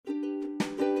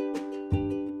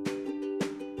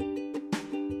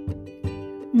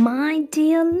My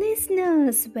dear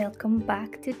listeners, welcome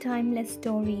back to Timeless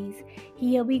Stories.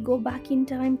 Here we go back in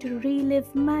time to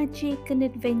relive magic and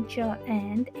adventure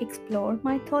and explore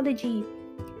mythology.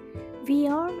 We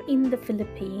are in the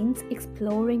Philippines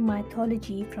exploring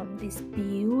mythology from this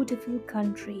beautiful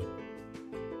country.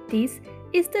 This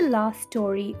is the last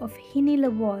story of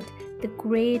Hinilawad, the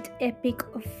great epic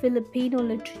of Filipino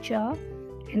literature,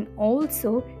 and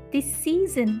also this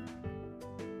season.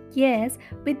 Yes,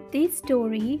 with this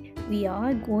story, we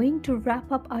are going to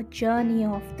wrap up our journey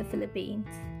of the Philippines.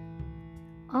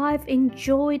 I've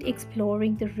enjoyed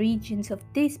exploring the regions of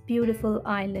this beautiful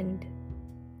island.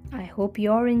 I hope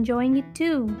you're enjoying it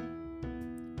too.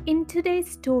 In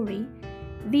today's story,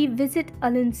 we visit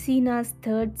Aluncina's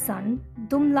third son,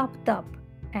 Dumlapdap,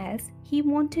 as he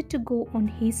wanted to go on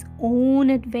his own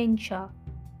adventure.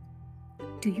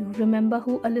 Do you remember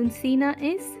who Aluncina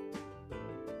is?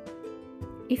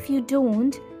 If you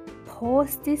don't,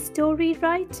 pause this story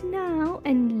right now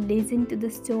and listen to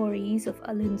the stories of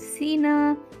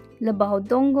Aluncina, Labao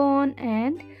Dongon,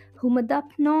 and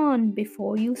Humadapnon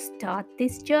before you start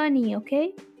this journey,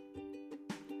 okay?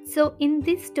 So, in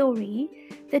this story,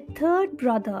 the third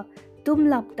brother,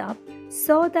 Dumlapdap,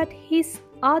 saw that his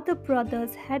other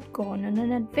brothers had gone on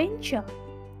an adventure.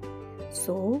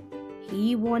 So,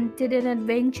 he wanted an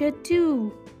adventure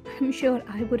too. I'm sure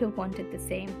I would have wanted the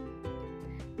same.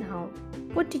 Now,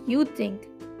 what do you think?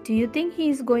 Do you think he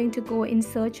is going to go in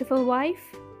search of a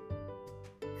wife?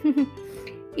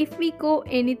 If we go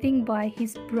anything by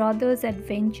his brother's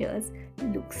adventures,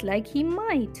 looks like he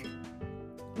might.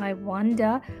 I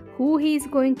wonder who he is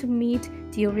going to meet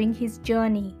during his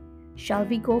journey. Shall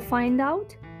we go find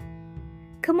out?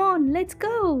 Come on, let's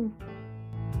go!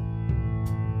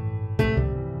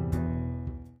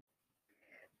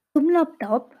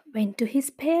 Tumlaptop went to his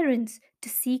parents to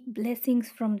seek blessings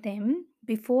from them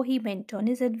before he went on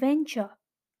his adventure.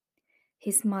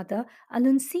 His mother,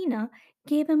 Aluncina,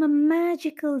 gave him a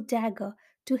magical dagger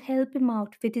to help him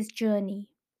out with his journey.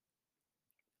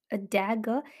 A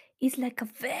dagger is like a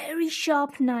very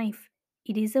sharp knife,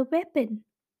 it is a weapon.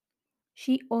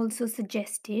 She also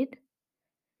suggested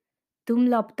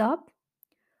Dumlapdap,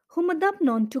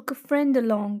 Humadapnon took a friend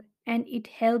along and it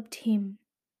helped him.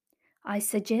 I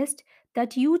suggest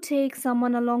that you take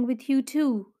someone along with you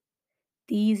too.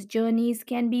 These journeys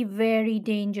can be very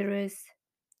dangerous.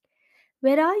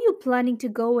 Where are you planning to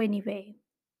go anyway?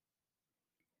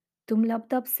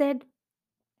 Dumlapdap said,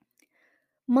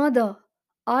 Mother,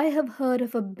 I have heard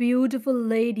of a beautiful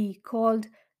lady called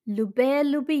Lube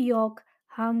Lubiyok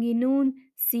Hanginun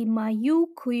Simayu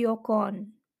Kuyokon.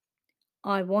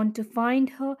 I want to find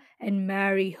her and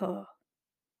marry her.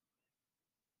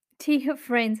 Dear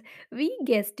friends, we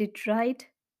guessed it right.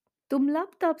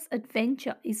 Tumlaptap's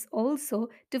adventure is also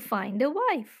to find a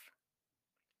wife.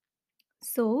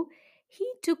 So he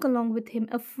took along with him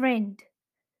a friend,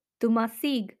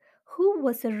 Tumasig, who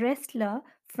was a wrestler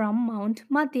from Mount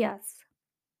Madhyas.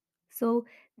 So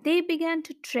they began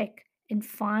to trek and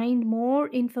find more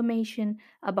information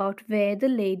about where the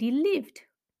lady lived.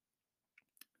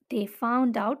 They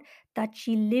found out that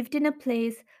she lived in a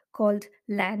place called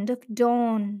Land of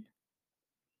Dawn.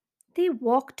 They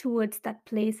walked towards that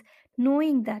place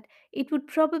knowing that it would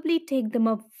probably take them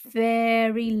a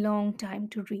very long time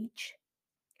to reach.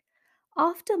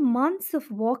 After months of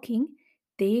walking,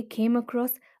 they came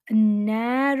across a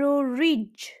narrow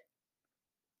ridge.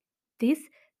 This,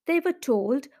 they were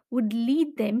told, would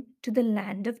lead them to the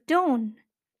land of dawn.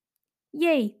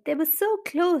 Yay, they were so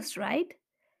close, right?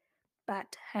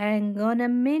 But hang on a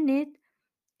minute,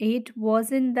 it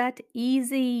wasn't that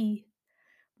easy.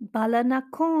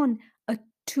 Balanakon, a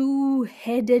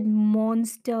two-headed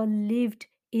monster, lived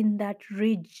in that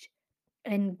ridge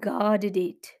and guarded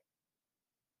it.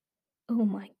 Oh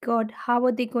my god, how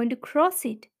are they going to cross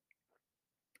it?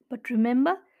 But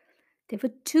remember, there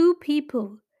were two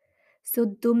people. So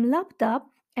Dumlapdap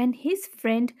and his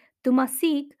friend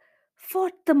Dumasik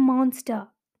fought the monster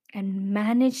and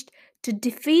managed to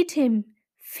defeat him.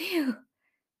 Phew!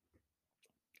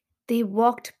 They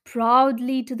walked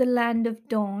proudly to the land of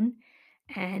dawn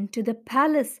and to the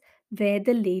palace where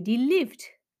the lady lived.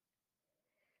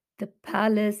 The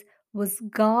palace was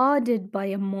guarded by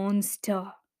a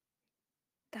monster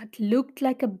that looked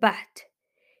like a bat.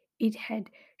 It had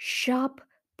sharp,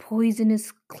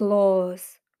 poisonous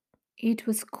claws. It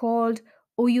was called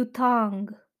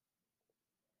Oyutang.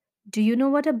 Do you know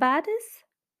what a bat is?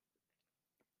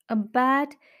 A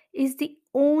bat is the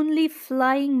only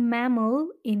flying mammal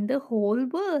in the whole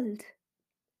world.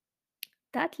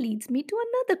 That leads me to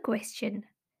another question.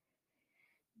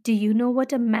 Do you know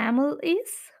what a mammal is?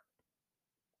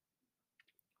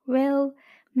 Well,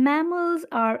 Mammals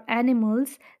are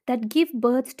animals that give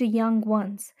birth to young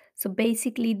ones. So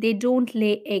basically, they don't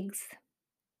lay eggs.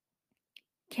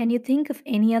 Can you think of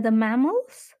any other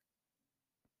mammals?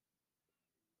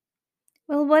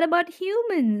 Well, what about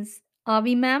humans? Are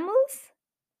we mammals?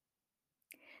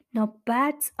 Now,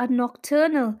 bats are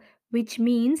nocturnal, which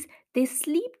means they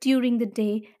sleep during the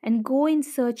day and go in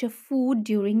search of food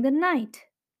during the night.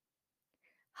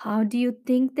 How do you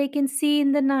think they can see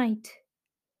in the night?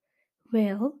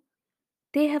 Well,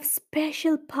 they have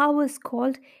special powers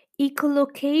called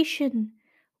echolocation,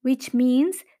 which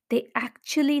means they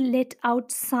actually let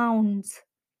out sounds.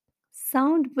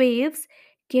 Sound waves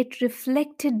get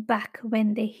reflected back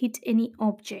when they hit any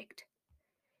object.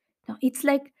 Now, it's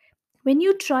like when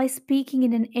you try speaking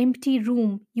in an empty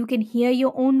room, you can hear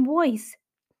your own voice.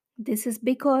 This is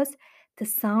because the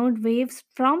sound waves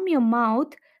from your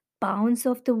mouth bounce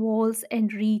off the walls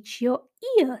and reach your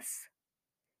ears.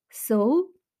 So,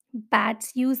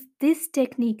 bats use this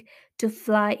technique to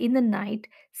fly in the night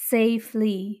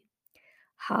safely.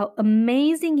 How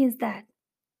amazing is that?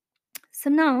 So,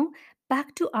 now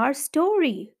back to our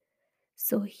story.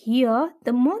 So, here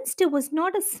the monster was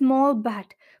not a small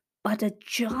bat, but a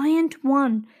giant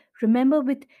one, remember,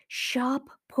 with sharp,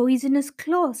 poisonous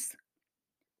claws.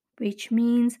 Which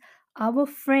means our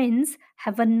friends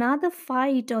have another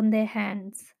fight on their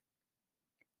hands.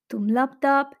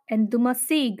 Dumlapdap and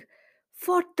Dumasig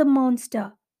fought the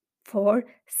monster for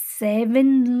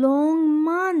 7 long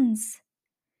months,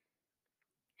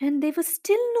 and they were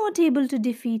still not able to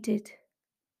defeat it.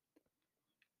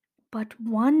 But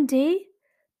one day,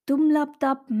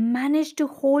 Dumlapdap managed to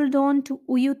hold on to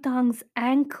Uyutang's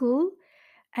ankle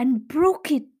and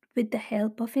broke it with the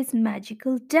help of his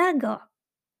magical dagger.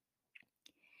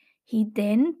 He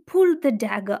then pulled the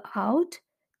dagger out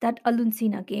that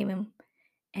Alunsina gave him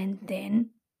and then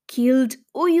killed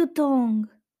Uyutong.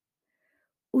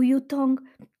 Uyutong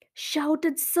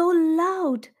shouted so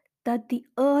loud that the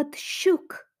earth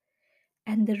shook,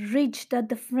 and the ridge that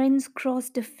the friends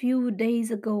crossed a few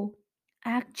days ago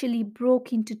actually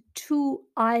broke into two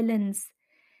islands,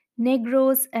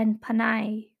 Negros and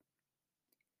Panay.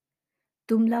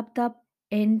 Dumlapdap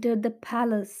entered the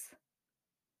palace.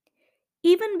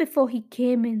 Even before he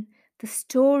came in, the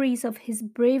stories of his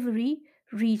bravery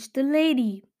reached the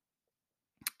lady,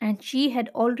 and she had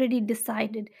already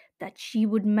decided that she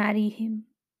would marry him.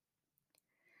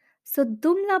 So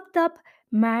Dumlapdap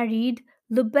married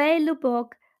Lubay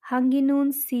Lubok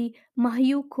Hanginun si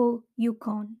Mahyuko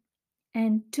Yukon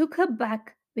and took her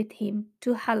back with him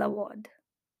to Halawad.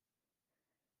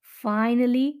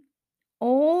 Finally,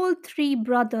 all three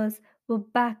brothers were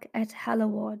back at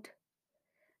Halawad.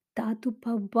 Tatu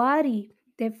Pabari,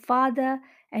 their father,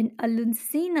 and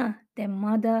Alunsina, their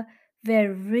mother,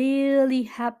 were really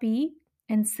happy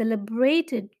and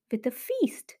celebrated with a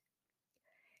feast.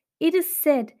 It is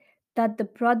said that the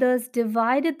brothers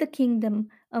divided the kingdom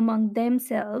among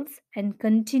themselves and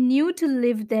continue to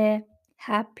live there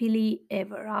happily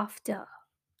ever after.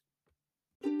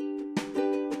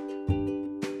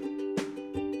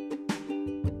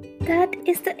 That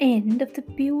is the end of the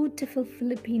beautiful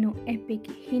Filipino epic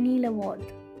Hinilawod.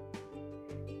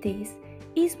 This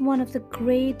is one of the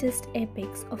greatest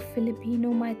epics of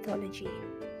Filipino mythology.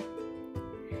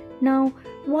 Now,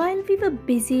 while we were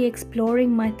busy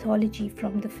exploring mythology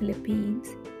from the Philippines,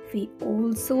 we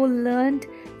also learned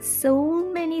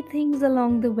so many things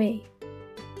along the way.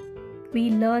 We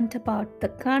learned about the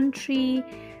country,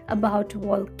 about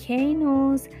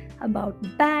volcanoes,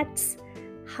 about bats,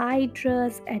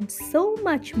 hydras, and so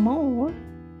much more.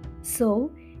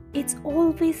 So, it's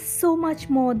always so much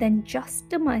more than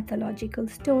just a mythological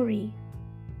story.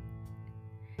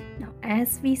 Now,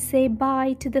 as we say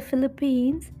bye to the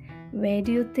Philippines, where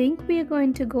do you think we are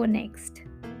going to go next?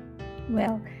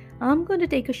 Well, I'm going to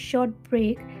take a short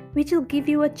break, which will give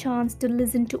you a chance to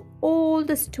listen to all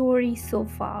the stories so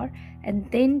far and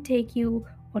then take you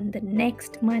on the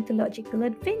next mythological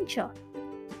adventure.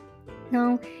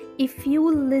 Now, if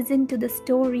you listen to the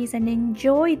stories and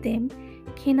enjoy them,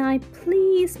 can I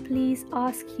please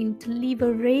ask you to leave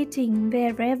a rating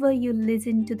wherever you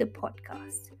listen to the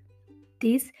podcast?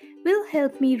 This will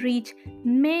help me reach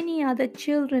many other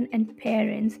children and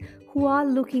parents who are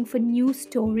looking for new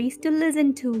stories to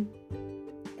listen to.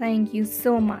 Thank you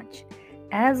so much.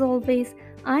 As always,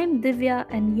 I'm Divya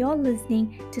and you're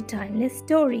listening to Timeless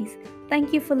Stories.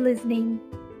 Thank you for listening.